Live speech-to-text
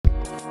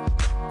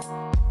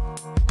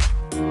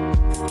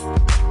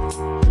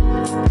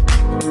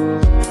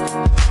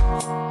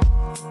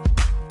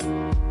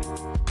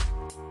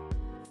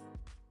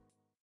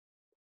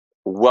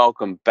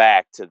Welcome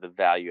back to the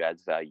Value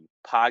Adds Value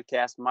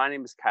podcast. My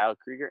name is Kyle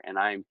Krieger, and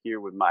I am here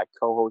with my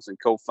co-host and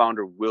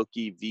co-founder,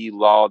 Wilkie V.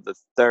 Law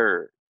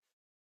III.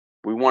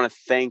 We want to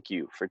thank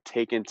you for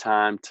taking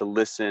time to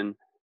listen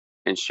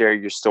and share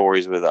your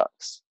stories with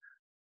us.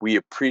 We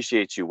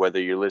appreciate you,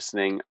 whether you're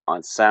listening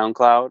on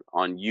SoundCloud,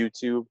 on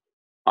YouTube,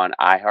 on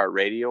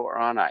iHeartRadio, or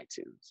on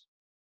iTunes.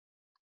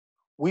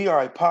 We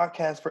are a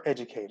podcast for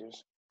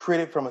educators,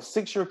 created from a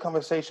 6-year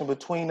conversation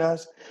between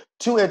us,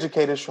 two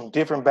educators from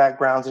different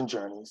backgrounds and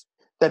journeys,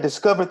 that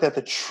discovered that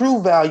the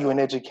true value in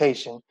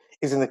education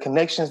is in the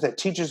connections that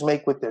teachers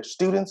make with their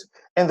students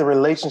and the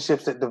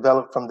relationships that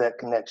develop from that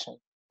connection.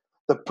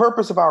 The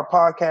purpose of our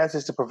podcast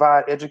is to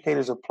provide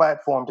educators a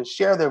platform to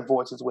share their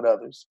voices with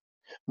others,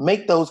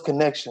 make those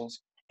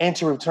connections, and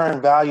to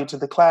return value to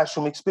the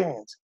classroom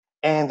experience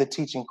and the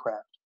teaching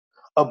craft.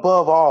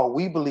 Above all,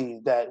 we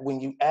believe that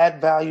when you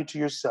add value to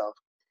yourself,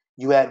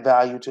 you add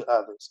value to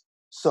others.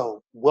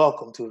 So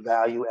welcome to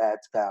Value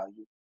Adds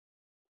Value.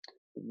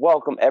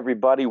 Welcome,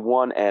 everybody,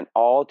 one and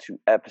all, to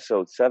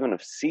episode 7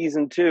 of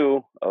season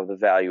 2 of the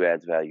Value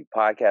Adds Value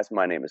podcast.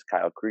 My name is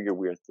Kyle Krieger.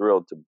 We are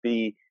thrilled to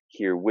be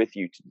here with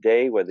you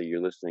today, whether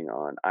you're listening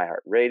on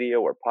iHeartRadio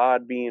or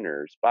Podbean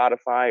or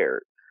Spotify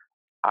or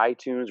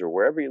iTunes or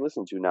wherever you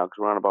listen to now, because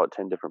we're on about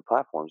 10 different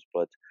platforms.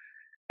 But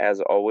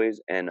as always,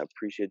 and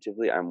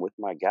appreciatively, I'm with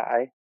my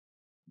guy,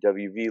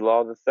 WV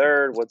Law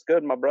III. What's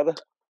good, my brother?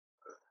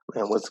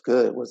 Man, what's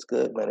good? What's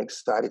good, man?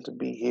 Excited to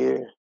be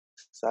here.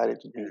 Excited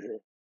to be here.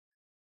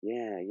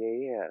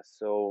 Yeah.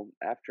 So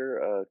after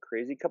a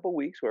crazy couple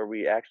weeks where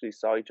we actually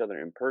saw each other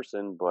in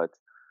person, but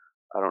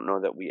I don't know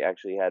that we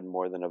actually had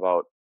more than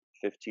about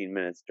 15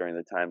 minutes during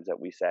the times that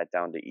we sat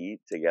down to eat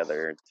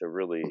together to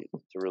really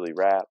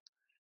wrap.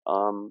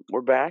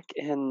 We're back,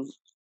 and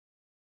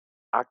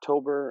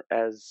October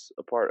as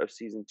a part of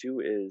season 2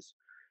 is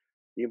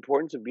the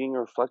importance of being a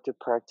reflective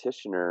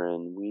practitioner,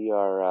 and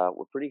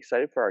we're pretty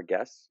excited for our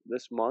guests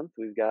this month.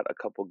 We've got a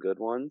couple good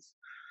ones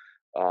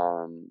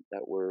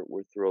that we're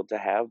thrilled to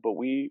have, but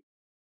we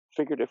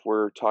figured if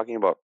we're talking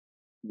about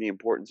the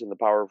importance and the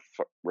power of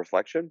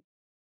reflection,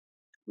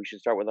 we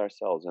should start with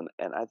ourselves. And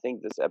I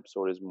think this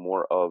episode is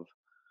more of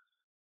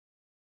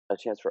a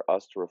chance for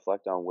us to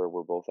reflect on where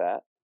we're both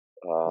at.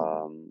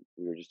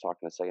 We were just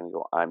talking a second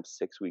ago. I'm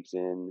 6 weeks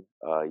in.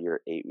 You're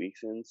 8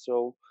 weeks in.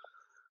 So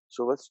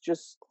let's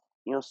just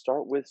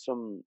start with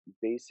some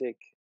basic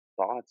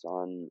thoughts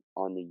on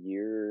the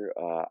year.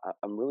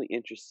 I'm really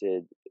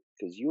interested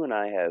because you and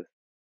I have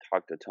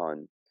talked a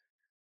ton,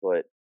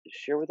 but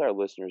share with our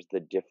listeners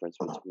the difference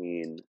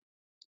between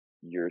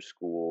your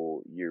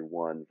school year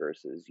 1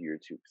 versus year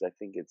 2, because I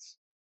think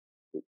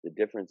the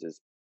difference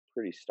is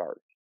pretty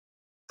stark.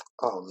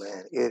 Oh,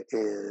 man, it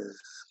is.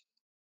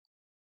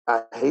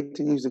 I hate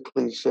to use the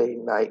cliche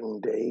night and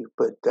day,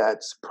 but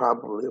that's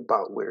probably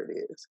about where it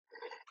is.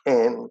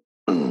 And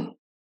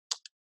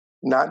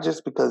not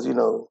just because,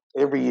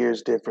 every year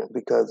is different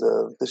because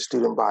of the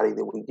student body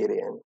that we get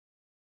in.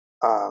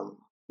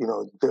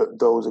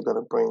 Those are going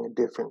to bring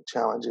different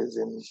challenges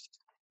and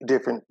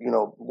different,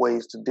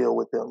 ways to deal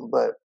with them.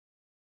 But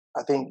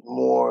I think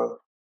more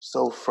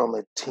so from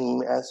a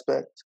team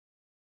aspect,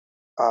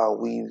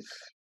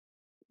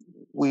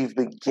 we've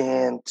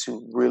began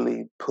to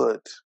really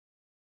put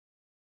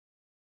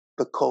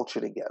the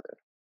culture together.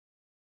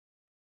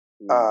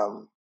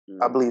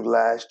 I believe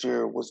last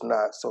year was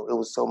not so. It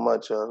was so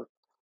much of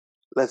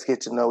let's get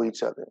to know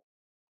each other.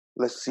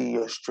 Let's see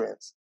your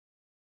strengths.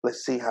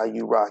 Let's see how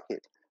you rock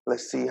it.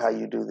 Let's see how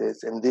you do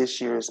this. And this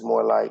year is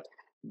more like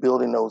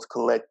building those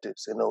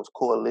collectives and those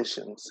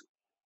coalitions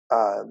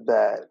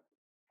that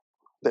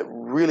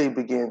really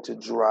begin to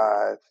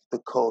drive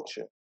the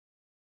culture.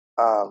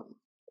 I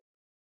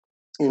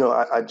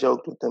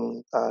joked with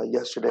them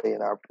yesterday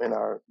in our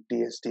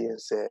DSD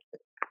and said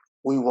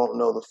we won't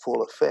know the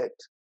full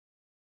effect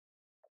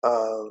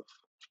of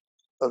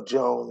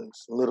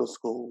Jones Middle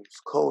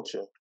School's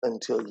culture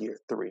until year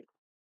 3.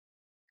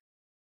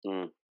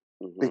 Mm-hmm.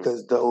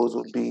 Because that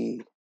will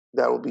be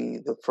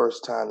the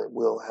first time that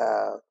we'll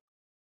have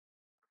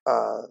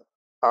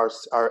our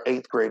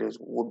 8th graders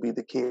will be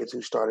the kids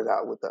who started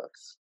out with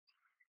us.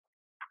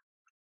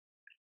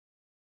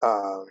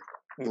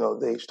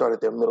 They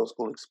started their middle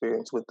school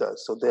experience with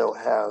us, so they'll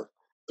have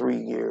 3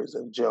 years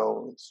of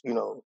Jones,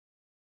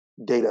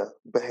 data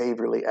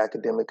behaviorally,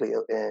 academically,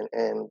 and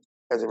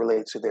as it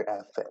relates to their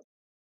affect.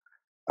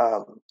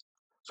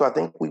 So I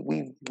think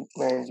we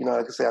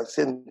like I say, I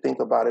sit and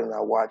think about it, and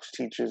I watch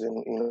teachers,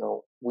 and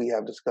we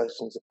have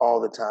discussions all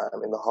the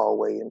time in the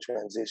hallway and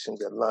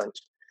transitions at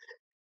lunch,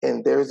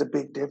 and there's a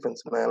big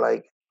difference, man.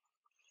 Like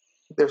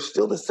there's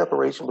still the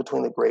separation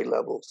between the grade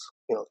levels.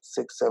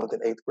 6th, 7th,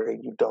 and 8th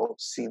grade. You don't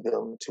see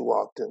them too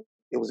often.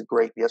 It was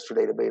great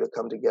yesterday to be able to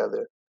come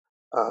together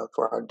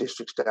for our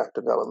district staff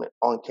development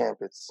on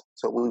campus.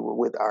 So we were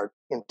with our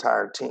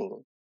entire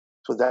team.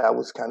 So that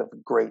was kind of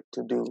great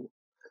to do.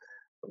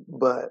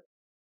 But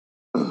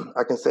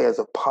I can say as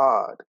a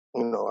pod,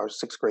 our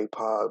 6th grade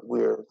pod,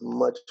 we're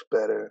much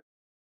better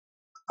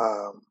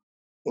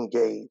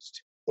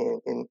engaged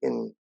in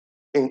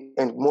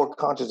and more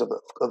conscious of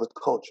the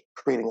culture,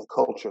 creating a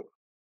culture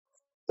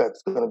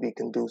that's going to be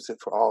conducive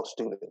for all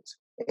students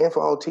and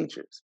for all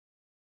teachers.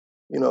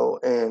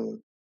 And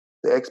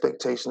the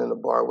expectation and the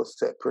bar was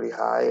set pretty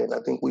high, and I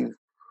think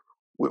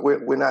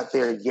we're not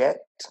there yet.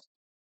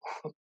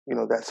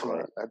 That's why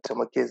Right. I tell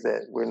my kids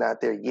that we're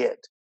not there yet,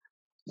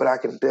 but I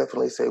can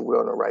definitely say we're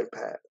on the right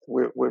path.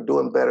 We're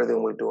doing better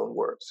than we're doing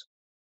worse.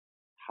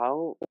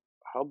 How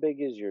how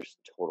big is your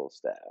total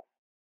staff?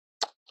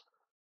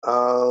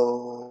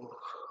 Uh,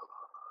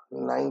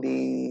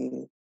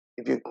 90,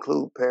 if you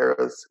include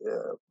paras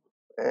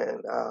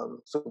and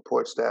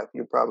support staff,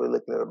 you're probably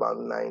looking at about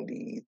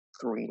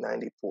 93,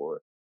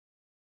 94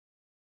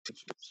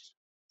 teachers.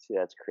 See,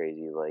 that's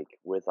crazy. Like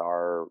with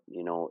our,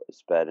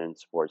 sped and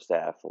support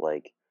staff,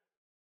 like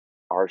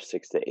our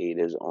 6 to 8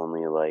 is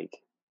only like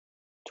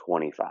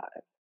 25.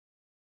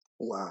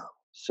 Wow.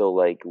 So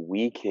like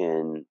we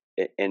can,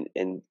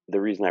 and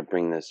the reason I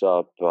bring this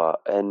up,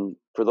 and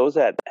for those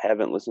that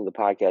haven't listened to the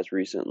podcast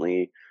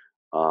recently,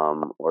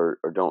 or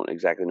don't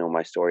exactly know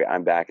my story,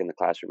 I'm back in the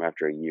classroom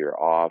after a year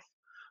off.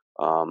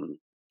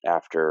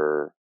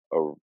 After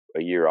a,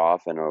 a year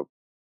off and a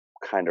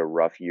kind of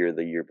rough year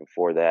the year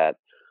before that,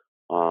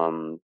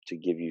 to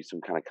give you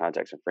some kind of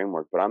context and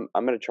framework. But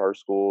I'm at a charter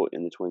school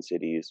in the Twin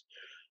Cities,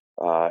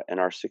 and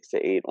our 6 to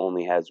 8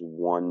 only has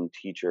one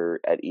teacher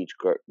at each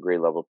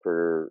grade level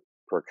per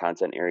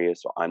content area.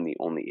 So I'm the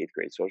only eighth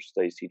grade social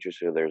studies teacher.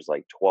 So there's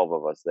like 12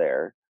 of us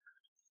there,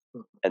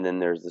 and then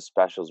there's the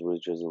specials,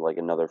 which is like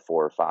another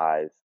 4 or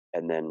 5,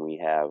 and then we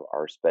have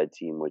our sped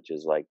team, which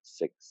is like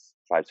 6,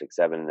 5, 6,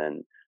 7, and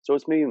then so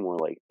it's maybe more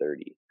like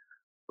 30.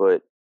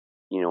 But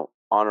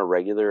on a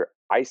regular,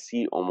 I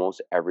see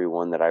almost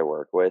everyone that I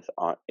work with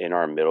in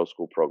our middle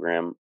school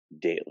program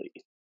daily.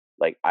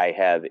 Like I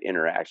have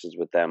interactions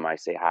with them, I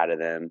say hi to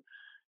them,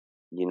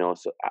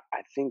 so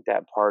I think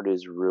that part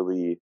is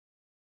really,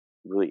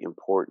 really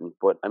important.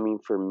 But I mean,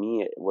 for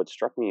me, what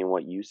struck me and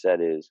what you said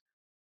is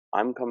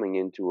I'm coming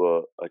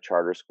into a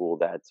charter school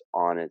that's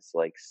on its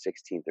like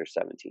 16th or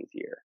 17th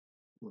year.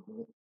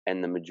 Hmm.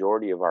 And the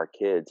majority of our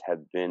kids have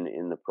been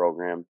in the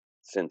program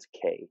since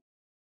K,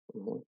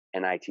 Hmm.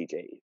 and I teach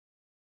 8.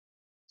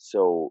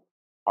 So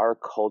our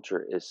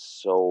culture is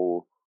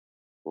so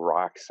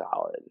rock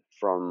solid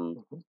Hmm.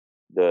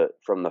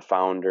 from the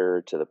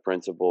founder to the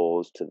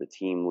principals to the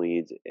team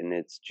leads, and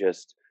it's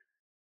just,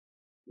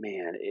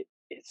 man,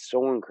 it's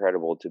so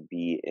incredible to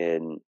be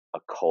in a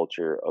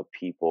culture of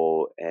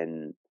people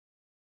and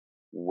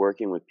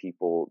working with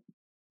people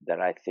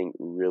that I think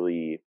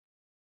really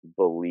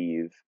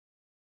believe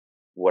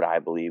what I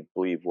believe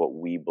what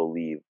we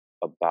believe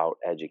about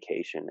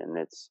education, and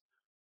it's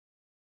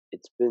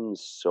been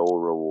so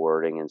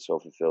rewarding and so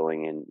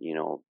fulfilling. And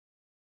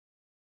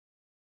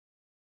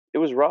it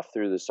was rough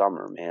through the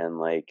summer, man.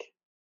 Like,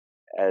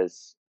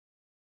 as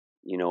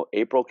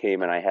April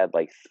came and I had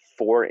like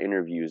 4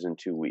 interviews in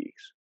 2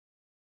 weeks,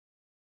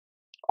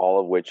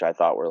 all of which I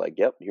thought were like,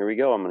 "Yep, here we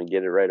go. I'm going to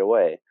get it right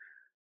away."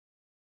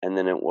 And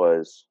then it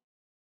was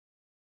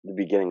the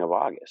beginning of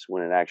August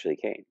when it actually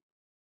came.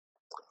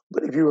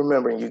 But if you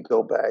remember and you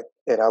go back,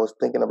 and I was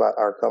thinking about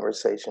our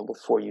conversation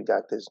before you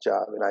got this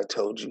job, and I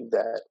told you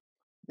that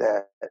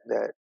that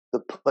the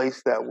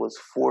place that was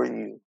for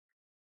you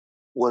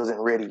wasn't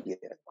ready yet.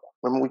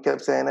 Remember we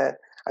kept saying that?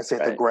 I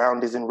said the Right.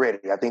 ground isn't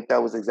ready. I think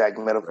that was the exact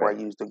metaphor Right.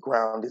 I used. The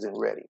ground isn't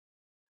ready.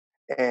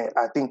 And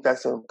I think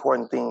that's an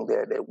important thing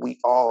that we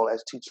all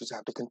as teachers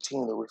have to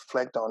continue to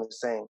reflect on, is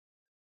saying,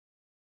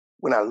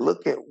 when I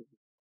look at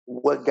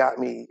what got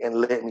me and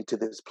led me to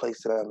this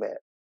place that I'm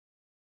at,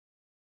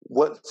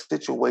 what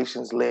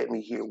situations led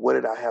me here? What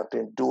did I have to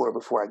endure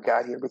before I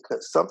got here?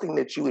 Because something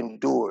that you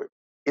endured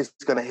is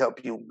going to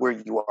help you where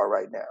you are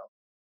right now.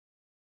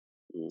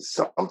 Mm.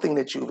 Something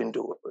that you've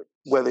endured,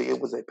 whether it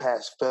was a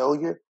past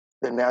failure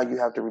that now you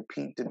have to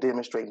repeat to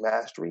demonstrate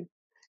mastery,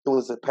 it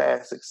was a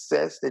past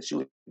success that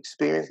you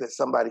experienced that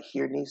somebody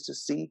here needs to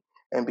see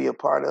and be a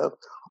part of,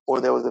 or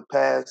there was a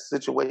past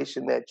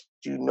situation that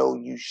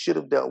you should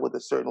have dealt with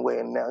a certain way,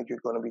 and now you're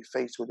going to be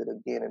faced with it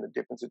again in a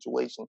different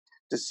situation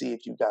to see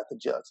if you got the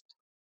just.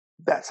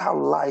 That's how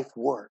life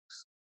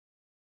works.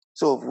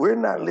 So if we're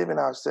not living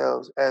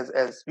ourselves as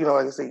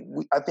like I say,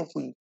 I think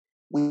we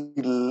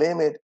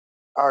limit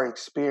our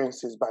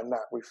experiences by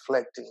not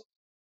reflecting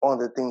on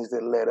the things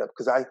that led up.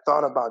 Because I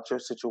thought about your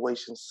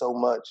situation so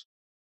much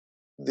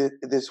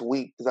this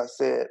week, because I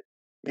said,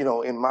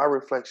 in my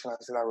reflection, I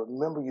said, I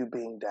remember you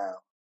being down.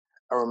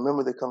 I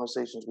remember the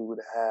conversations we would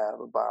have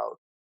about,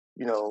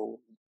 you know,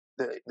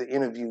 the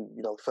interview.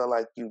 Felt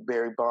like you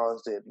Barry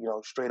Bonds did,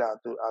 straight out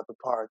the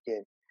park,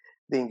 and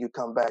then you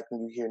come back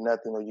and you hear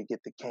nothing, or you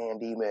get the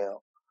canned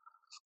email.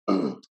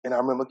 And I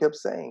remember kept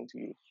saying to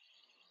you,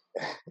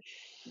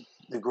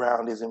 the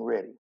ground isn't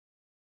ready.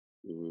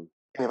 Mhm.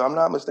 And if I'm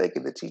not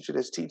mistaken, the teacher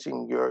that's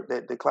teaching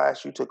the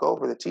class you took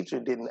over, the teacher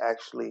didn't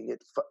actually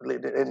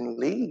didn't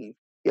leave.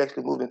 He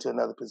actually moved into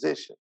another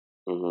position,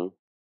 Mhm.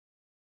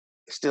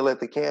 still at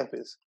the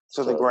campus.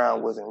 So the Still at the ground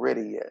camp. wasn't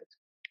ready yet.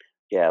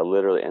 Yeah,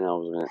 literally. And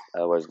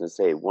I was gonna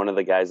say one of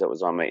the guys that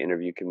was on my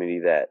interview committee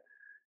that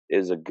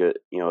is a good,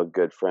 a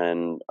good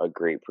friend, a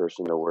great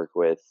person to work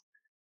with.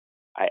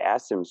 I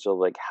asked him, so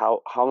like,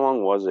 how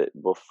long was it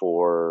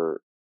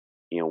before,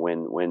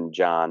 when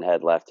John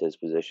had left his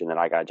position and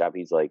I got a job?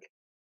 He's like,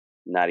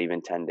 not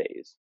even 10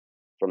 days.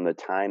 From the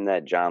time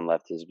that John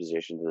left his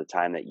position to the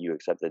time that you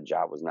accepted the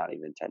job was not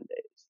even 10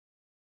 days.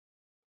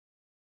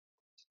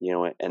 It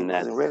And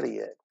wasn't that's, ready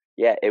yet.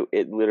 yeah,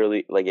 it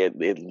literally, like, it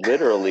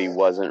literally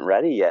wasn't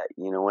ready yet.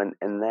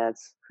 And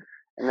that's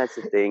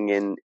the thing.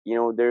 And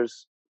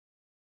there's,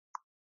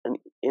 and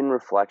in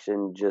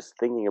reflection, just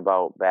thinking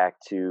about back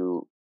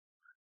to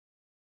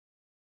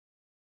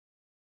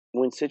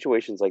when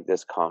situations like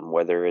this come,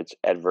 whether it's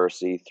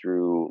adversity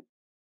through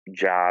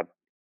job,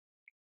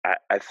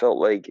 I felt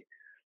like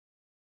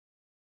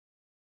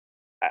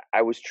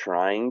I was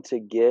trying to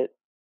get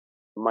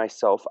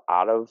myself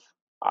out of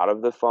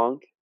the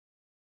funk.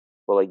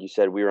 But like you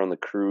said, we were on the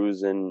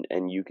cruise, and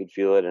you could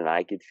feel it and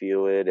I could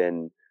feel it.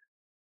 And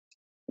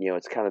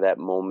it's kind of that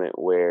moment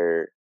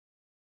where,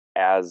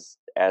 as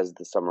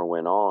the summer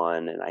went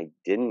on and I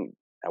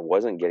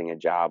wasn't getting a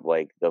job,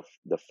 like the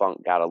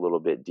funk got a little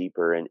bit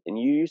deeper. And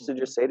you used to Mhm,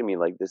 just say to me,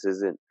 like, this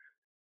isn't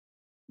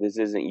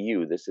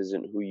you, this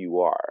isn't who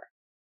you are.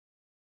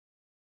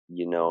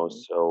 mhm.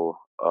 So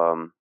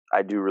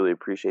I do really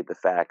appreciate the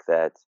fact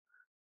that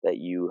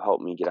you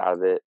helped me get out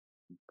of it.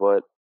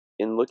 But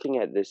in looking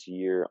at this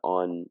year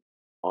on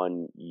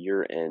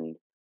your end,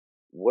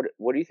 what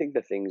do you think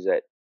the things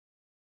that,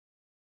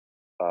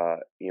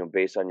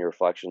 based on your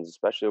reflections,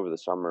 especially over the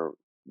summer,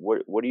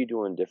 what are you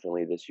doing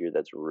differently this year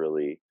that's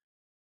really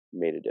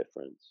made a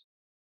difference?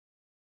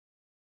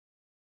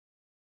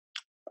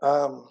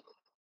 Um,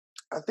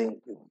 I think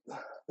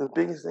the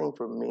biggest thing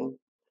for me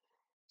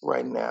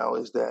right now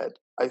is that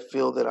I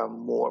feel that I'm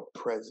more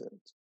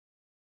present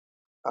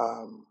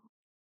um,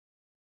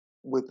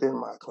 within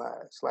my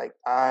class. Like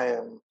I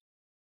am.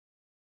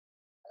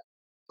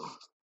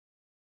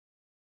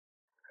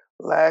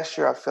 Last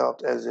year, I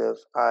felt as if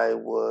I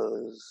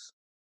was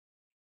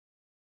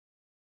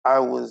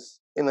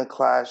in a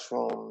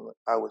classroom.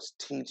 I was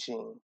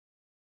teaching,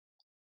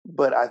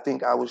 but I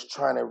think I was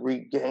trying to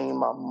regain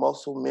my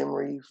muscle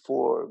memory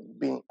for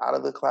being out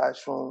of the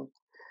classroom.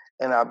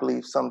 And I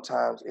believe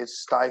sometimes it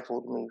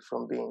stifled me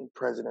from being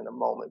present in the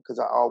moment because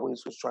I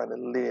always was trying to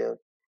live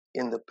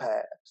in the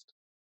past.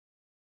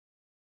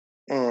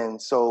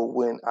 And so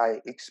when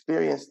I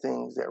experienced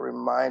things that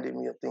reminded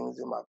me of things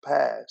in my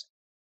past,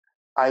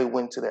 I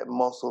went to that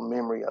muscle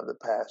memory of the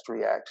past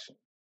reaction.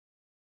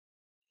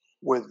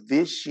 Where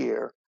this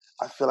year,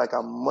 I feel like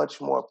I'm much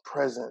more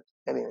present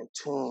and in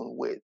tune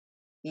with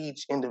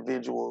each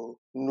individual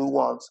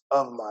nuance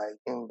of my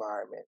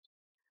environment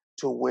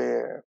to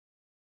where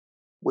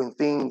when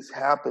things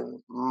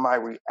happen, my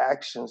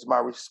reactions, my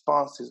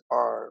responses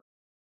are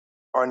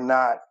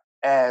not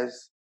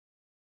as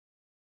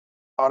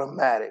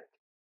automatic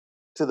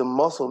to the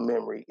muscle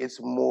memory. It's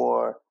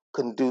more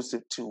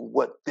conducive to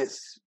what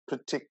this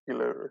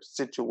particular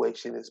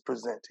situation is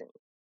presenting.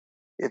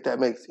 If that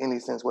makes any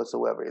sense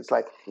whatsoever. It's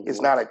like it's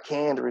Hmm. not a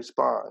canned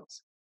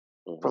response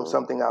from Hmm.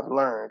 something I've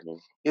learned. Hmm.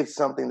 It's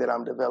something that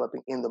I'm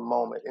developing in the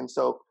moment. And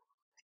so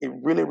it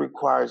really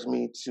requires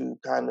me to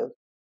kind of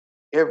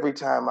every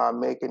time I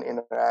make an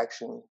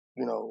interaction,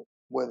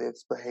 whether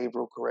it's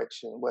behavioral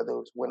correction, whether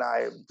it's when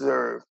I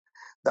observe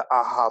the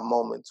aha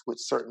moments with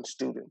certain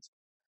students,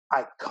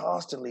 I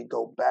constantly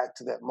go back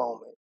to that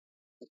moment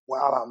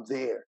while I'm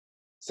there,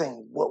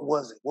 saying, "What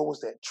was it? What was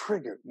that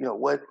trigger?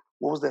 What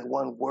was that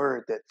one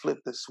word that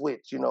flipped the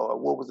switch? Or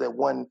what was that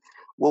one?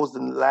 What was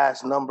the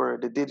last number,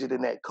 the digit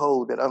in that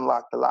code that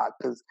unlocked the lock?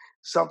 Because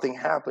something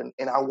happened,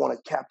 and I want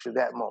to capture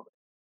that moment.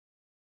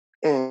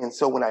 And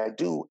so when I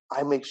do,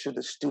 I make sure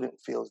the student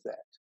feels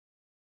that.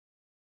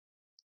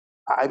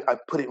 I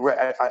put it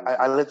right.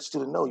 I Hmm. let the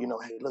student know,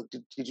 hey, look,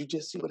 did you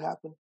just see what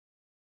happened?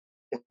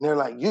 And they're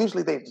like,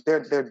 usually they're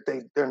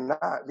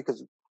not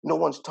because no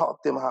one's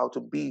taught them how to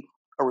be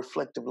a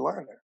reflective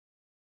learner.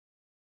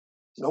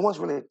 No one's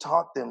really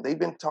taught them. They've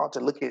been taught to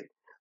look at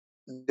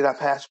did I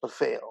pass or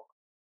fail?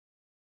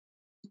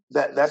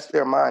 That's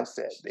their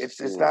mindset. It's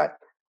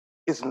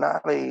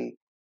not a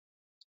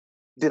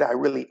did I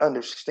really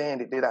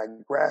understand it? Did I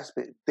grasp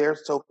it? They're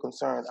so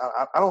concerned.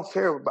 I don't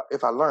care about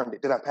if I learned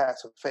it. Did I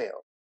pass or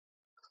fail?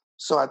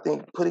 So I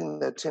think putting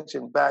the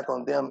attention back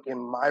on them in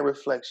my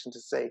reflection to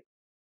say,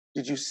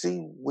 did you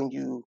see when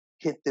you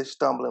hit this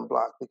stumbling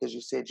block because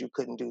you said you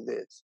couldn't do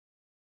this?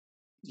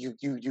 You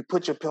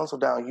put your pencil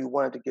down, you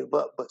wanted to give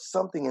up, but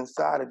something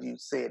inside of you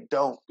said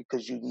don't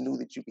because you knew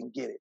that you can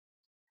get it.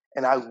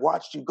 And I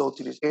watched you go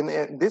through this,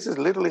 and this is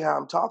literally how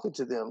I'm talking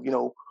to them,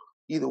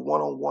 either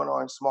one on one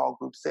or in small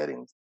group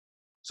settings,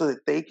 so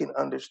that they can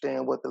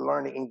understand what they're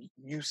learning. And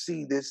you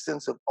see this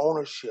sense of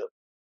ownership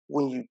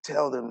when you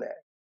tell them that.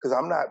 Because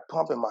I'm not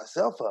pumping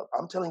myself up.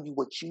 I'm telling you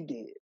what you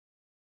did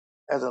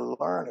as a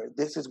learner.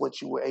 This is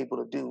what you were able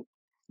to do.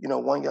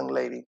 One young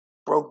lady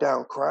broke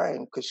down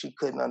crying because she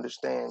couldn't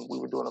understand. We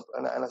were doing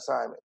an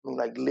assignment. I mean,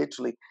 like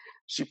literally,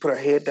 she put her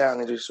head down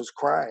and just was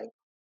crying.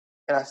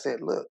 And I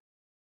said, look,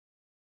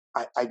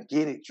 I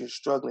get it. You're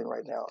struggling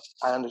right now.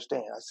 I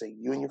understand. I say,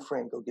 you and your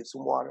friend go get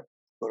some water,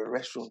 go to the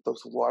restroom, throw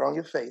some water on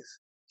your face.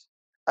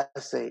 I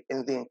say,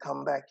 and then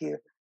come back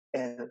here,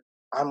 and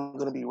I'm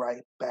going to be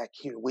right back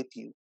here with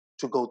you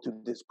to go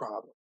through this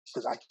problem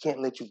because I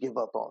can't let you give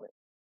up on it.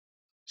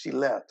 She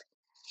left,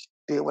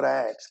 did what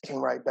I asked, came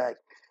right back,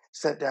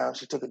 sat down.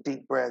 She took a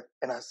deep breath,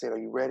 and I said, "Are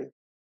you ready?"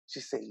 She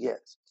said,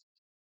 "Yes."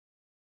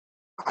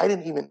 I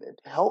didn't even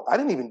help. I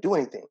didn't even do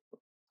anything.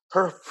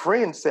 Her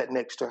friend sat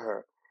next to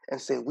her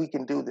and said, "We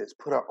can do this."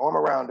 Put her arm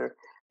around her,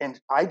 and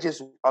I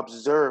just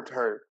observed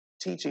her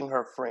teaching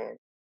her friend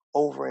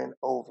over and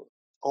over,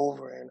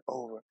 over and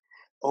over,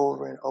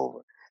 over and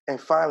over. And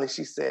finally,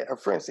 she said, her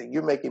friend said,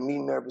 "You're making me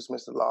nervous,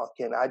 Mr. Law.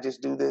 Can I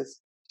just do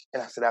this?"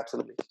 And I said,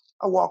 "Absolutely."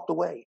 I walked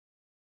away.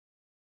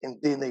 And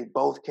then they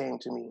both came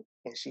to me,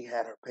 and she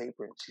had her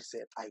paper, and she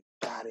said, "I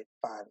got it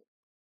finally."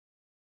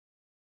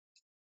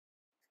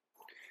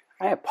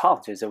 I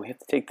apologize that we have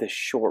to take this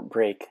short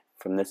break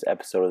from this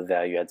episode of the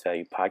Value Adds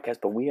Value podcast,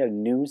 but we have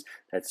news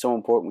that's so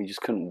important we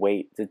just couldn't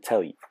wait to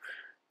tell you.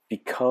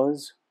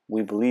 Because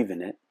we believe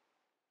in it,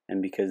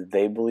 and because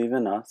they believe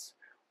in us,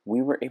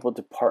 we were able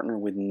to partner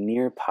with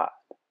Nearpod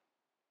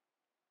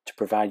to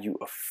provide you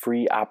a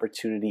free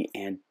opportunity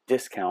and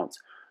discounts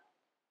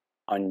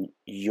on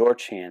your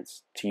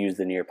chance to use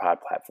the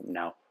Nearpod platform.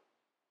 Now,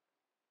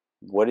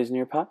 what is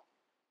Nearpod?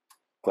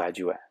 Glad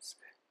you asked.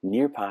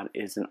 Nearpod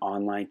is an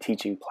online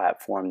teaching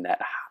platform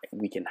that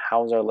we can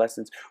house our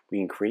lessons, we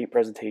can create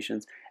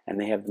presentations, and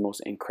they have the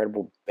most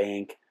incredible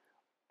bank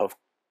of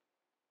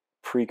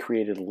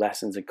pre-created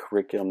lessons and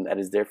curriculum that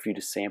is there for you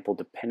to sample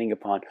depending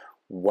upon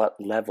what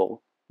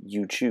level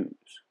you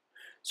choose.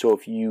 So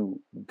if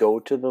you go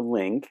to the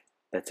link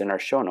that's in our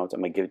show notes, I'm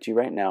going to give it to you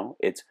right now.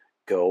 It's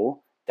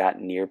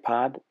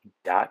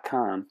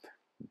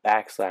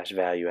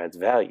go.nearpod.com/value adds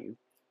value.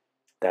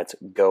 That's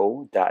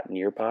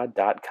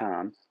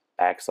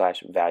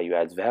go.nearpod.com/value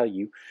adds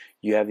value.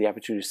 You have the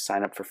opportunity to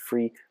sign up for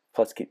free,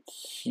 plus get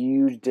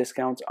huge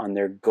discounts on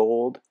their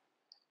gold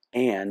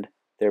and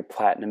their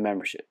platinum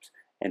memberships.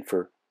 And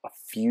for a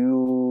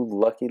few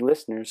lucky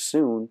listeners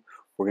soon,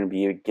 we're going to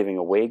be giving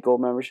away gold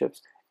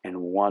memberships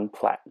and one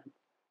platinum.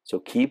 So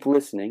keep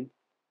listening,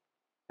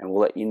 and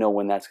we'll let you know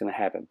when that's going to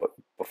happen. But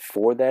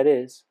before that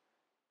is,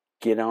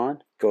 go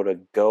to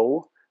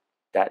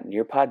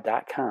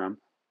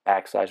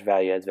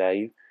go.nearpod.com/value adds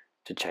value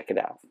to check it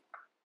out.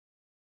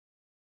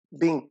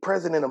 Being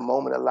present in a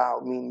moment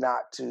allowed me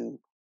not to,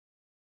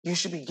 you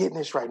should be getting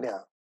this right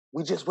now.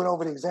 We just went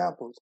over the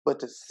examples, but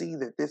to see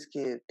that this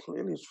kid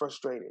clearly is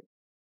frustrated,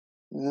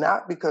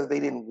 not because they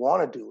didn't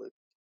want to do it,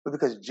 but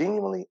because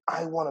genuinely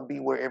I want to be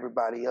where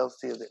everybody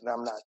else is and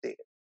I'm not there.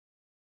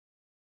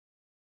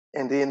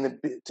 And then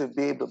to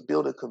be able to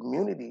build a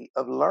community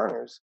of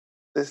learners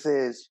that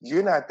says,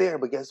 you're not there,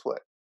 but guess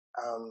what?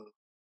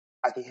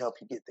 I can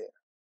help you get there.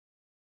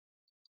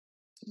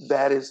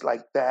 That is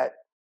like that.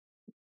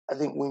 I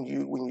think when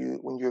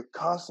you're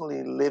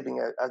constantly living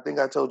it, I think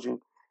I told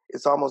you,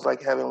 it's almost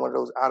like having one of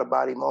those out of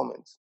body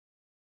moments.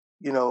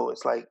 You know,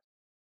 it's like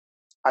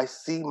I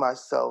see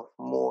myself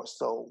more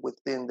so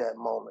within that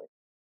moment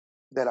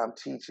that I'm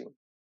teaching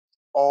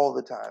all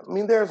the time. I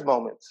mean, there's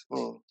moments. I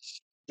mean,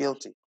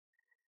 guilty.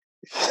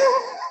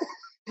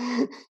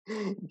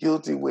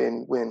 Guilty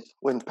when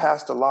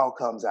Pastor Law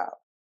comes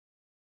out.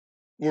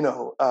 You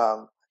know,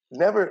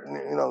 never.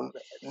 You know,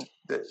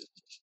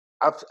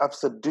 I've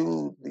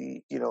subdued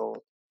the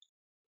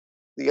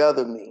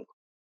other me,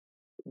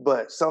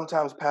 but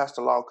sometimes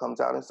Pastor Law comes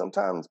out, and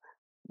sometimes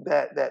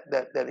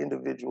that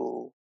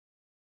individual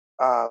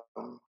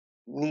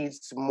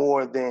needs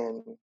more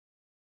than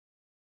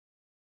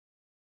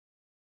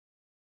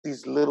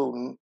these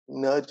little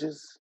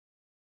nudges,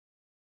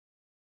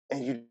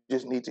 and you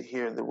just need to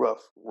hear the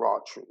rough, raw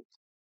truth.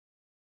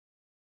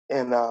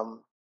 And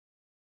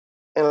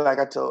like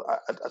I told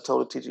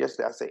a teacher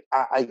yesterday, I say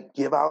I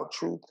give out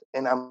truth,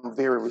 and I'm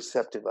very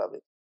receptive of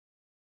it.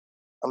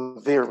 I'm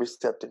very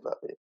receptive of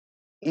it,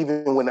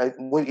 even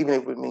even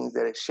if it means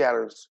that it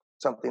shatters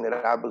something that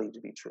I believe to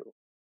be true.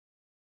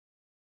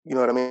 You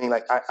know what I mean?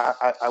 Like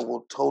I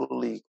will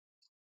totally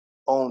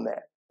own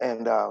that,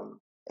 and I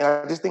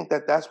just think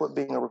that that's what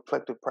being a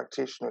reflective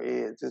practitioner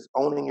is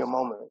owning your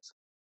moments,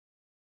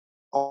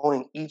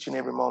 owning each and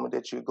every moment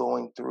that you're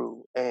going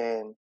through,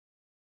 and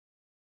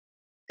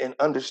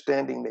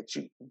understanding that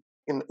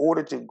in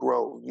order to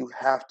grow, you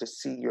have to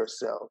see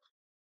yourself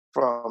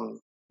from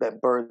that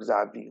bird's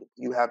eye view.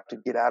 You have to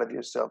get out of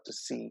yourself to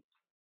see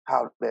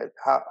how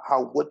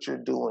what you're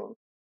doing.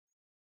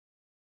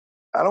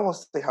 I don't want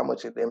to say how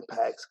much it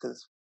impacts,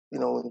 because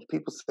when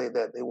people say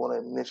that, they want to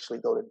initially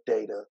go to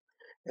data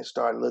and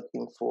start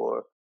looking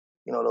for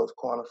those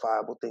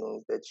quantifiable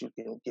things that you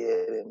can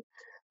get, and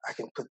I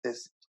can put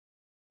this.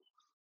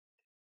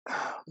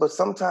 But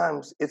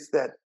sometimes it's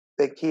that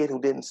kid who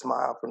didn't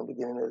smile from the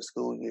beginning of the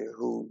school year,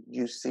 who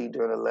you see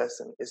during a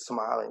lesson is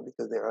smiling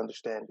because they're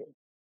understanding,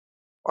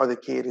 or the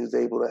kid who's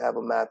able to have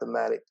a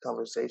mathematic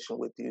conversation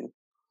with you,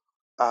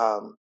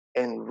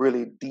 and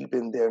really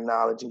deepen their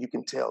knowledge. And you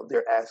can tell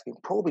they're asking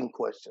probing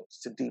questions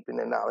to deepen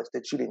their knowledge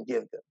that you didn't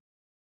give them.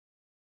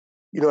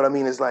 You know what I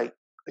mean? It's like,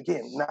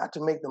 again, not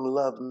to make them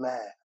love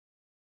math,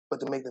 but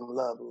to make them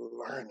love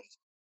learning.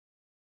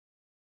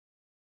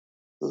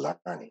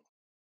 Learning,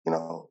 you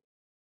know,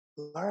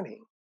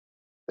 learning.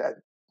 That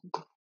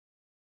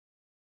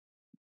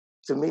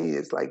to me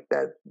is like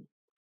that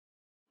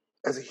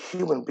as a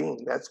human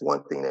being, that's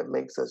one thing that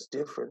makes us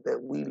different, that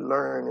we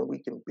learn and we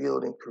can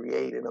build and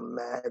create and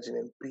imagine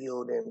and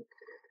build and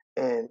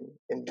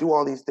and do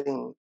all these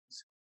things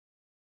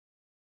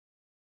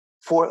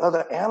for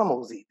other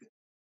animals even,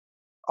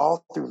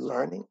 all through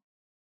learning.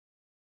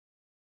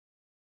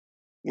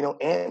 You know,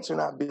 ants are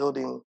not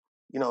building,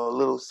 you know,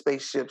 little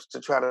spaceships to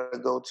try to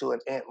go to an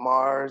ant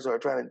Mars or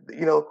trying to,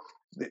 you know,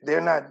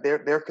 they're not,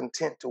 they're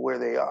content to where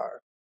they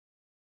are.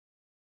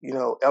 You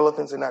know,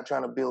 elephants are not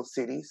trying to build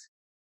cities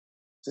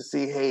to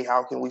see, hey,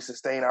 how can we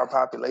sustain our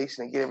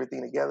population and get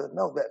everything together?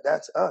 No,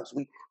 that's us.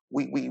 We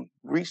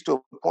reach to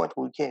a point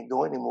where we can't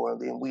go anymore,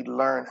 and then we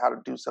learn how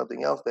to do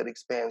something else that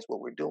expands what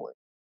we're doing.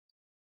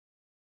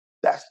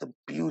 That's the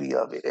beauty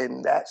of it,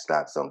 and that's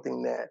not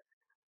something that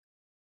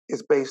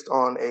is based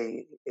on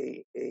a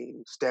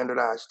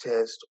standardized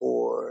test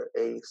or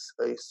a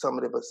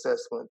summative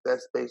assessment.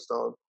 That's based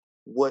on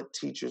what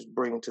teachers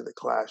bring to the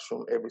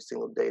classroom every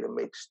single day to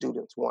make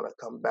students want to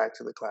come back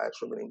to the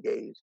classroom and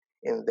engage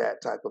in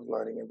that type of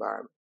learning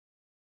environment.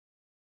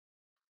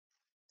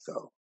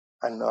 So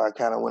I know I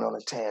kind of went on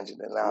a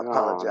tangent and I No, no,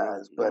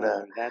 apologize, but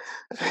no.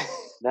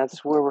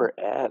 That's where we're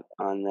at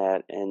on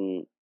that,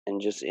 and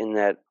just in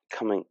that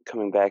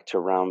coming back to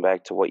round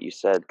back to what you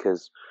said,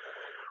 because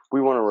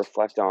we want to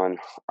reflect on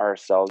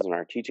ourselves and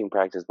our teaching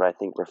practice, but I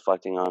think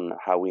reflecting on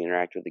how we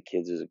interact with the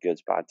kids is a good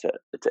spot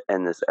to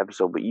end this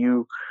episode. But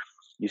you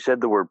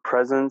said the word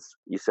presence,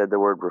 you said the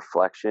word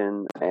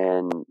reflection,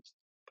 and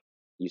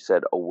you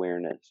said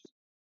awareness.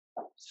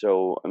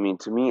 So, I mean,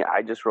 to me,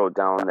 I just wrote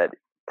down that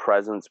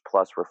presence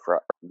plus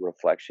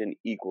reflection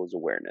equals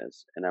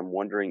awareness, and I'm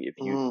wondering if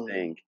you mm,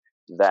 think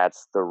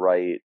that's the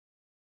right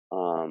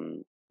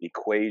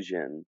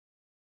equation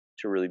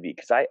to really be.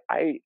 Because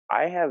I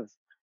have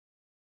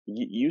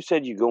you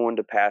said you go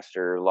into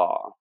Pastor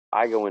Law,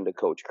 I go into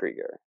Coach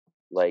Krieger,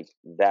 like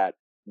that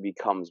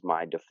becomes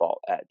my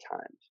default at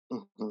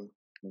times. mhm,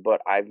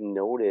 But I've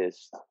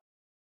noticed,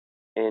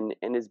 and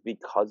it's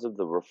because of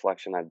the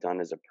reflection I've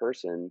done as a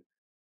person,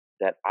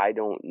 that I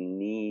don't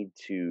need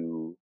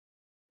to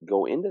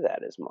go into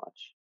that as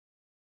much.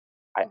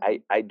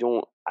 mhm,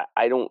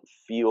 I don't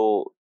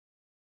feel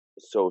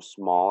so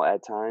small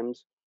at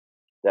times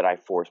that I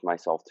force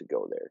myself to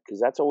go there, because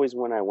that's always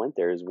when I went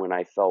there is when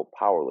I felt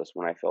powerless,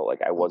 when I felt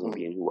like I wasn't mhm.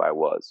 being who I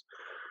was.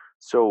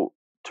 So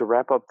to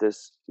wrap up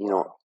this,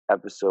 Wow.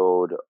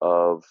 episode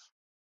of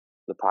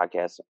the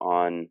podcast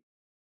on,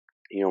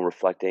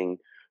 reflecting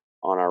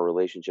on our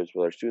relationships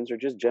with our students, or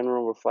just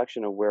general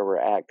reflection of where we're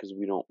at, because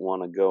we don't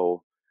want to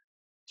go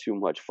too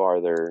much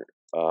farther,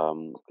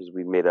 because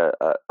we've made a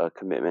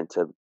commitment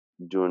to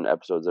doing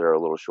episodes that are a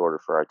little shorter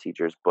for our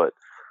teachers. But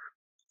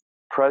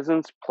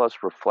presence plus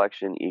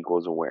reflection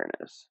equals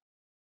awareness.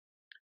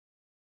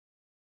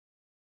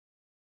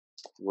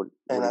 What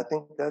And do I you?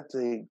 think that's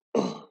a,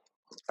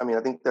 I mean,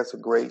 I think that's a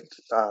great.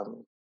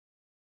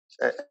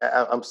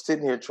 I'm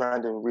sitting here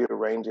trying to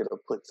rearrange it or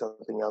put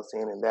something else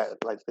in, and that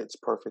like fits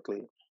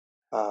perfectly.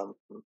 Um,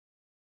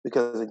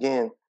 because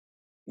again,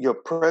 your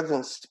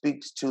presence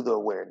speaks to the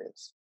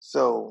awareness.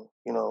 So,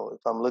 you know, if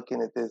I'm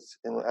looking at this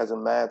as a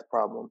math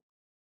problem,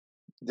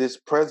 this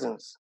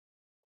presence,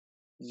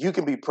 you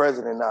can be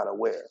present and not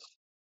aware.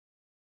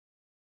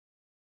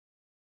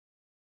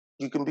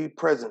 You can be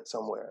present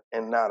somewhere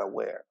and not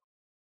aware.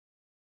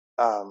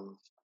 Um,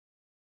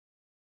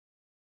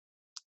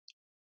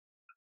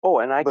 Oh,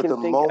 and I but can the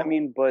think. I moment,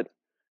 mean, but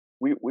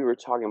we were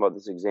talking about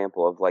this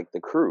example of like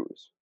the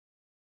cruise.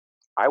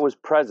 I was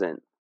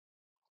present,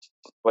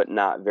 but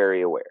not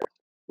very aware.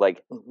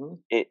 Like hmm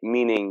it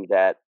meaning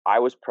that I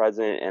was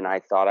present and I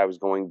thought I was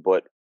going,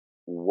 but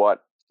what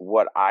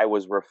I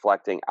was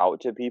reflecting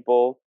out to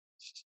people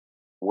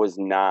was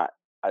not,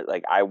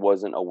 like I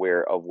wasn't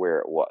aware of where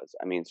it was.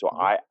 I mean, so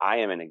hmm I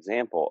am an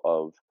example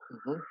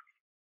hmm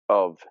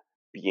of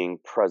being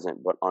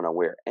present but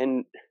unaware.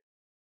 And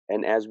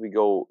as we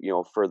go,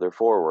 further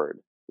forward,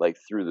 like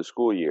through the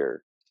school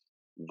year,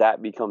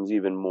 that becomes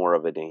even more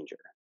of a danger.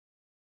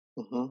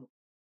 hmm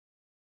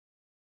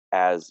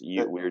As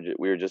that,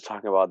 we were just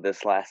talking about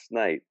this last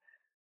night.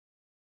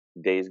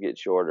 Days get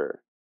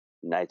shorter,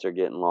 nights are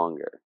getting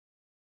longer,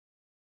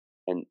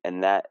 and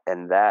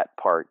that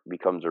part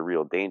becomes a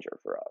real danger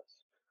for us.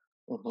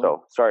 hmm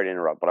So sorry to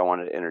interrupt, but I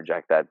wanted to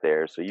interject that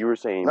there. So you were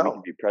saying we can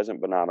no, be present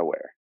but not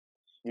aware.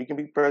 you can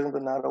be present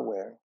but not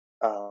aware.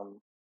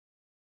 Um,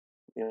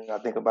 you know, I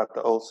think about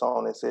the old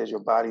song that says, "Your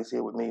body's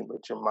here with me,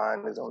 but your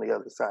mind is on the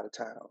other side of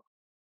town."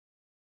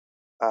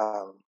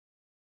 Um,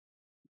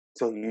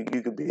 so you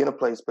could be in a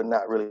place but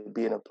not really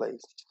be in a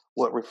place.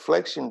 What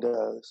reflection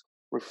does,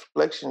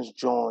 reflections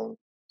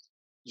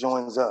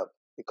joins up.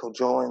 It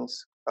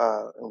co-joins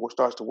and what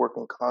starts to work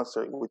in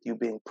concert with you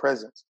being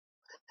present.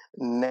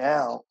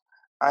 Now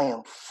I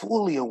am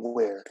fully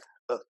aware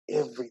of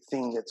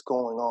everything that's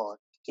going on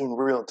in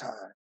real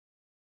time.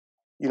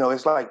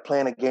 It's like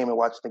playing a game and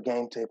watching the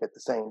game tape at the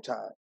same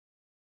time.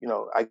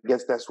 I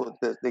guess that's what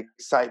the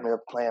excitement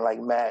of playing like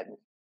Madden,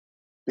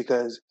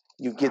 because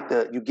you get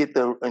the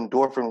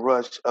endorphin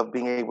rush of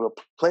being able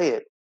to play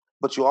it,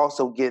 but you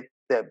also get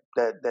that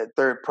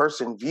third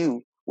person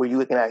view where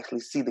you can actually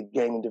see the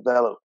game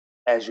develop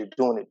as you're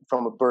doing it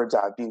from a bird's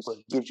eye view. So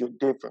it gives you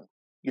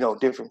a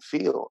different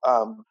feel.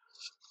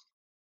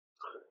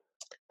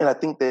 And I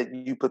think that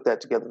you put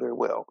that together very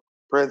well.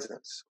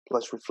 Presence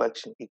plus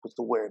reflection equals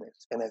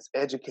awareness. And as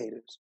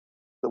educators,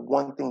 the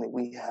one thing that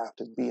we have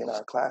to be in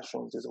our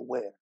classrooms is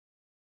aware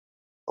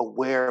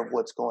of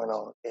what's going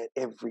on at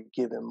every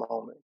given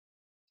moment,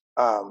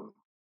 um,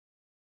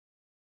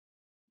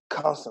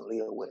 constantly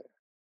aware.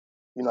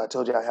 I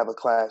told you I have a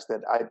class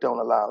that I don't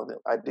allow them,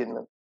 I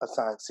didn't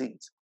assign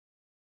seats.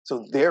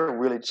 So they're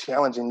really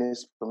challenging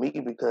this for me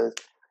because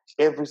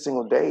every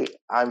single day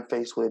I'm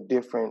faced with a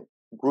different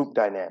group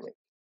dynamic.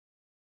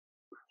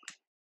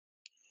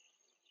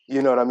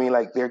 You know what I mean?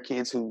 Like there are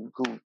kids who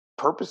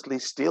purposely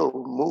still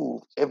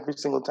move every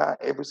single time,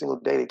 every single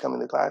day they come in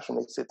the classroom,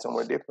 they sit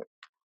somewhere different.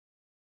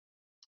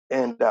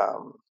 And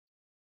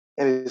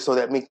so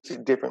that makes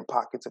it different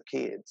pockets of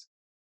kids.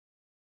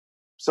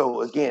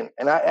 So again,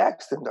 and I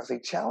asked them, I say,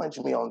 challenge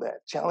me on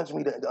that. Challenge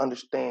me to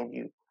understand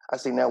you. I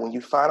say, now when you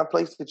find a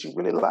place that you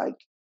really like,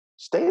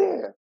 stay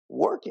there,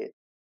 work it.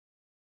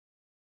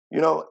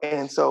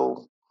 And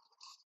so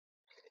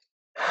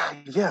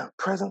yeah,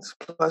 presence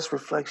plus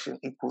reflection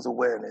equals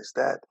awareness.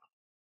 That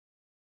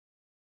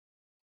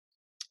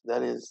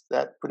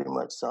pretty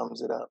much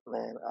sums it up,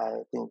 man. I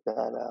think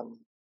that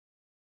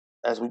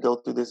as we go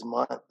through this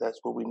month, that's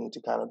where we need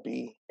to kind of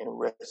be and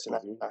rest in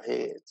Hmm. our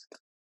heads.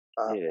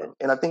 Yeah.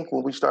 And I think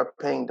when we start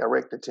paying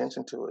direct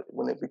attention to it,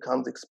 when it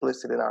becomes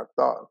explicit in our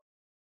thought,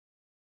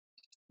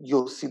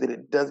 you'll see that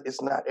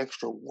it's not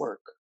extra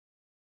work.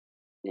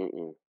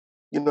 Mm-mm.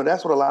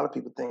 That's what a lot of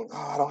people think. Oh,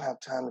 I don't have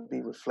time to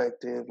be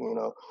reflective.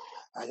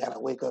 I got to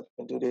wake up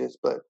and do this.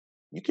 But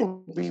you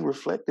can be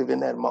reflective in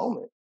that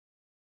moment.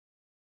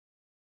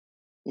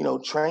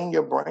 Train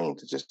your brain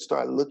to just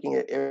start looking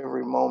at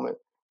every moment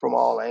from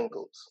all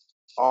angles,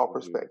 all Hmm.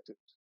 perspectives.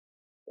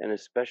 And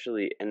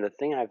the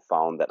thing I've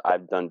found that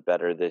I've done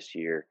better this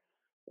year,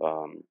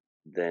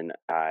 than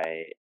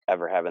I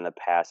ever have in the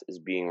past, is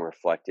being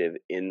reflective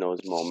in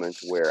those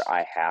moments where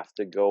I have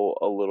to go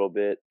a little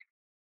bit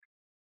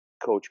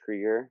Coach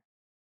Krieger,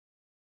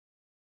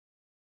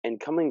 and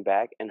coming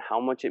back and how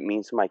much it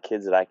means to my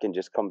kids that I can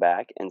just come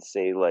back and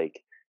say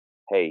like,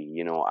 "Hey,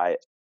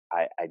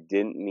 I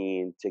didn't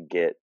mean to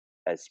get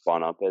as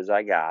spun up as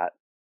I got,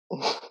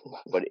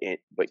 but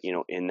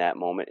in that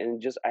moment."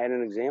 And just I had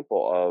an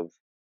example of,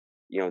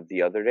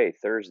 the other day,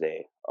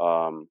 Thursday,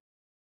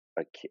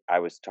 I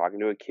was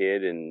talking to a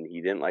kid and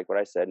he didn't like what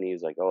I said and he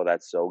was like, "Oh,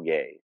 that's so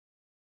gay."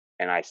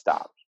 And I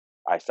stopped.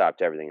 I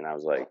stopped everything and I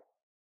was like,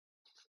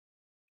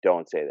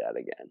 "Don't say that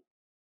again."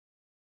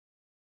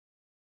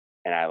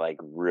 And I like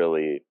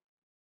really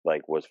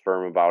like was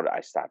firm about it.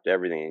 I stopped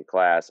everything in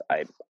class.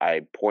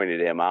 I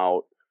pointed him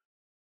out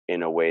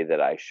in a way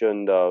that I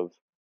shouldn't have.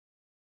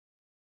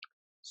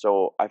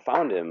 So I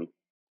found him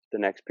the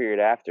next period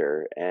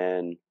after,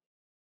 and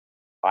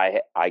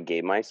I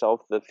gave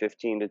myself the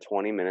 15 to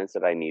 20 minutes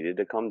that I needed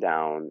to come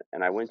down,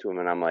 and I went to him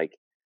and I'm like,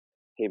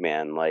 "Hey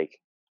man, like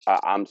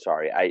I'm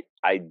sorry.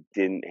 I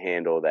didn't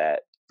handle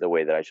that the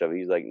way that I should have."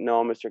 He's like,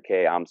 "No, Mr.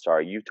 K, I'm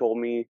sorry. You told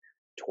me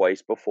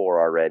twice before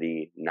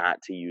already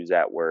not to use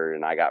that word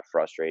and I got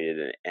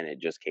frustrated and it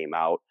just came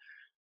out."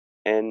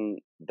 And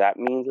that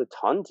means a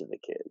ton to the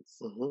kids.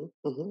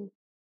 Hmm. Hmm.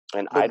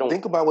 And I But don't.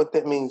 think about what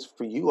that means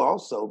for you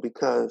also,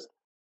 because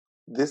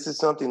this is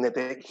something that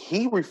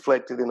he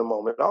reflected in the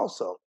moment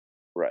also.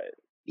 Right.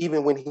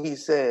 Even when he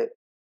said,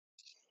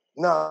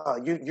 "No,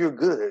 you're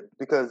good,"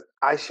 because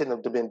I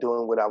shouldn't have been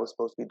doing what I was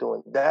supposed to be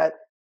doing. That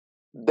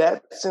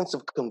sense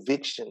of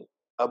conviction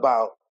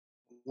about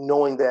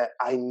knowing that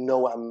I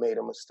know I made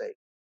a mistake,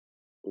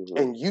 Mhm.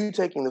 and you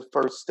taking the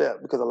first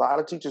step, because a lot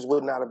of teachers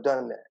would not have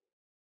done that.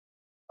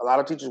 A lot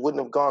of teachers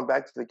wouldn't have gone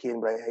back to the kid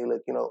and be like, "Hey,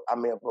 look, I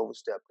may have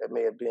overstepped. That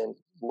may have been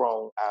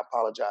wrong. I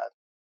apologize."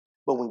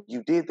 But when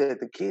you did that,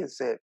 the kid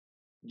said,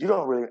 "You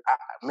don't really.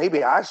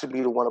 Maybe I should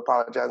be the one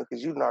apologizing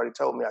because you've already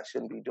told me I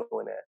shouldn't be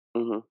doing that."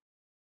 Mhm.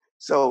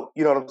 So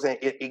you know what I'm saying?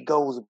 It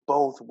goes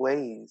both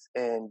ways,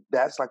 and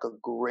that's like a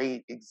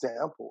great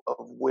example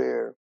of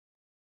where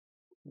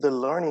the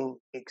learning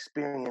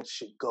experience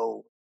should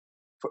go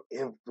for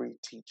every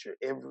teacher,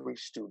 every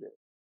student.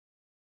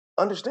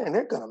 Understand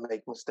they're gonna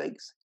make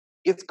mistakes.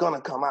 It's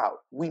gonna come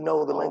out. We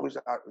know the Oh. language.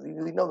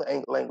 We know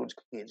the language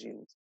kids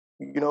use.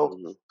 You know,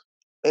 Mhm.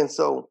 and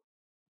so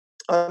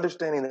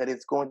understanding that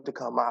it's going to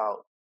come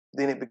out,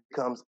 then it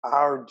becomes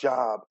our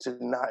job to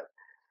not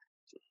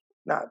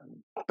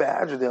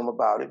badger them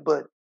about it,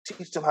 but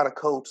teach them how to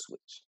code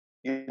switch.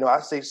 I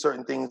say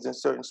certain things in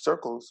certain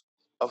circles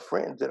of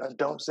friends that I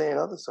don't say in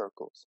other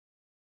circles.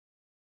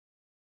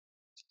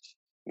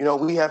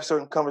 We have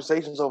certain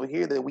conversations over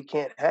here that we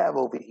can't have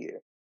over here.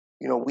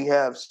 We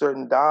have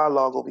certain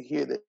dialogue over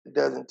here that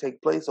doesn't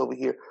take place over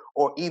here,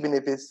 or even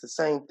if it's the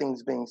same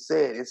things being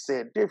said, it's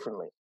said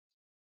differently.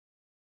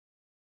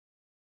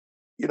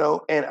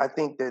 And I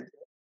think that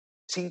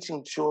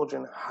teaching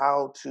children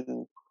how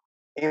to,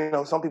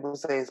 some people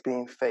say it's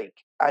being fake.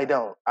 I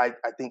don't. I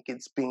think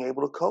it's being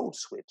able to code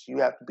switch. You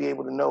have to be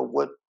able to know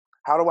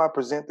how do I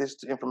present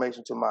this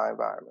information to my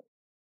environment?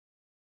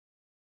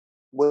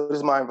 What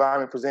is my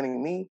environment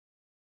presenting me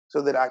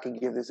so that I can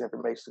give this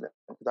information to them?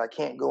 Because I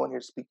can't go in here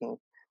speaking,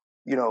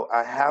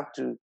 I have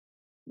to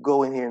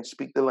go in here and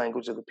speak the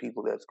language of the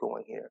people that's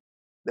going here,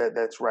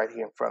 that's right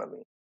here in front of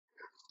me.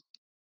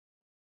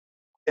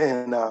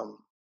 And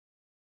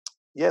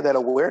yeah, that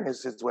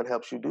awareness is what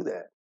helps you do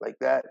that. Like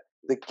that,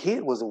 the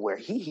kid was aware.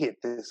 He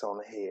hit this on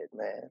the head,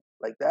 man.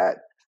 Like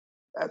that.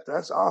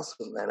 That's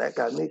awesome, man. That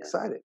got me Yeah,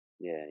 excited.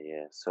 yeah,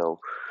 yeah. So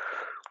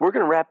we're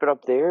gonna wrap it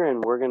up there,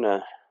 and we're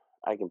gonna.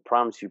 I can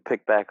promise you,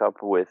 pick back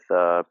up with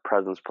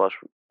presence plus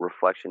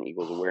reflection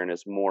equals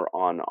awareness more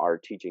on our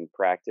teaching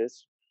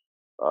practice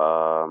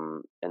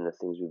and the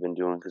things we've been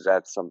doing because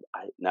that's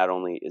not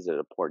only is it an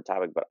important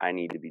topic, but I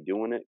need to be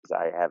doing it because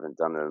I haven't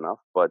done it enough.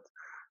 But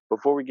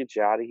before we get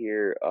you out of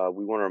here,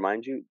 we want to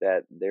remind you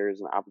that there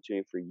is an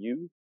opportunity for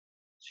you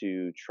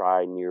to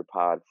try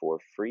Nearpod for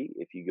free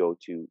if you go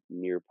to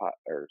Nearpod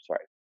or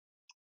sorry,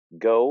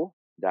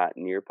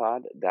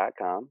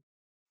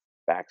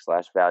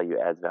 go.nearpod.com/value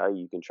adds value.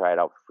 You can try it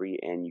out for free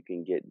and you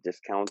can get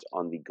discounts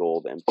on the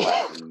gold and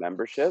platinum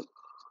membership.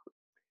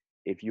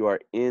 If you are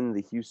in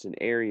the Houston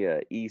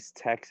area, East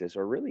Texas,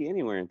 or really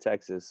anywhere in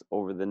Texas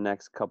over the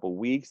next couple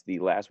weeks, the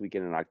last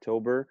weekend in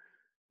October,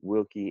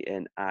 Wilkie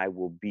and I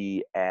will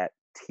be at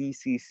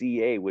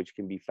TCCA, which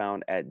can be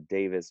found at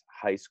Davis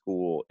High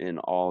School in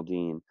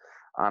Aldine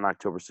on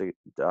October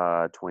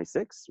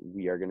 26th.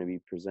 We are going to be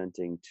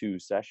presenting two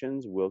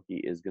sessions.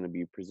 Wilkie is going to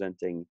be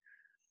presenting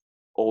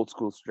old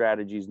school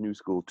strategies, new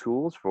school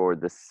tools for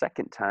the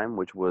second time,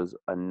 which was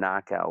a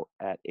knockout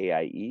at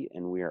AIE.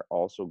 And we are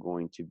also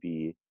going to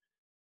be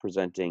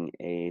presenting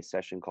a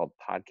session called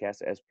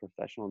Podcast as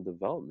Professional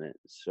Development.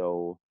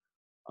 So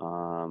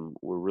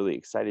we're really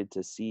excited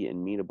to see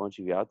and meet a bunch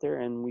of you out there.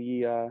 And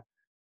we,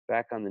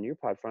 back on the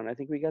Nearpod front, I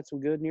think we got some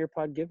good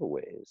Nearpod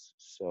giveaways.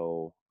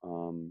 So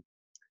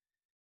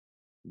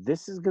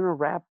this is going to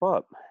wrap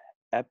up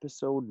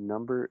episode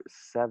number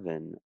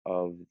 7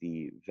 of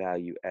the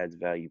Value Adds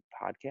Value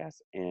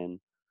podcast. And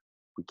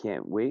we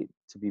can't wait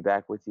to be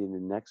back with you in the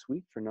next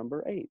week for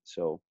number 8.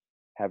 So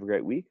have a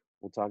great week.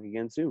 We'll talk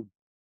again soon.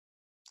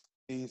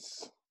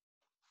 Peace.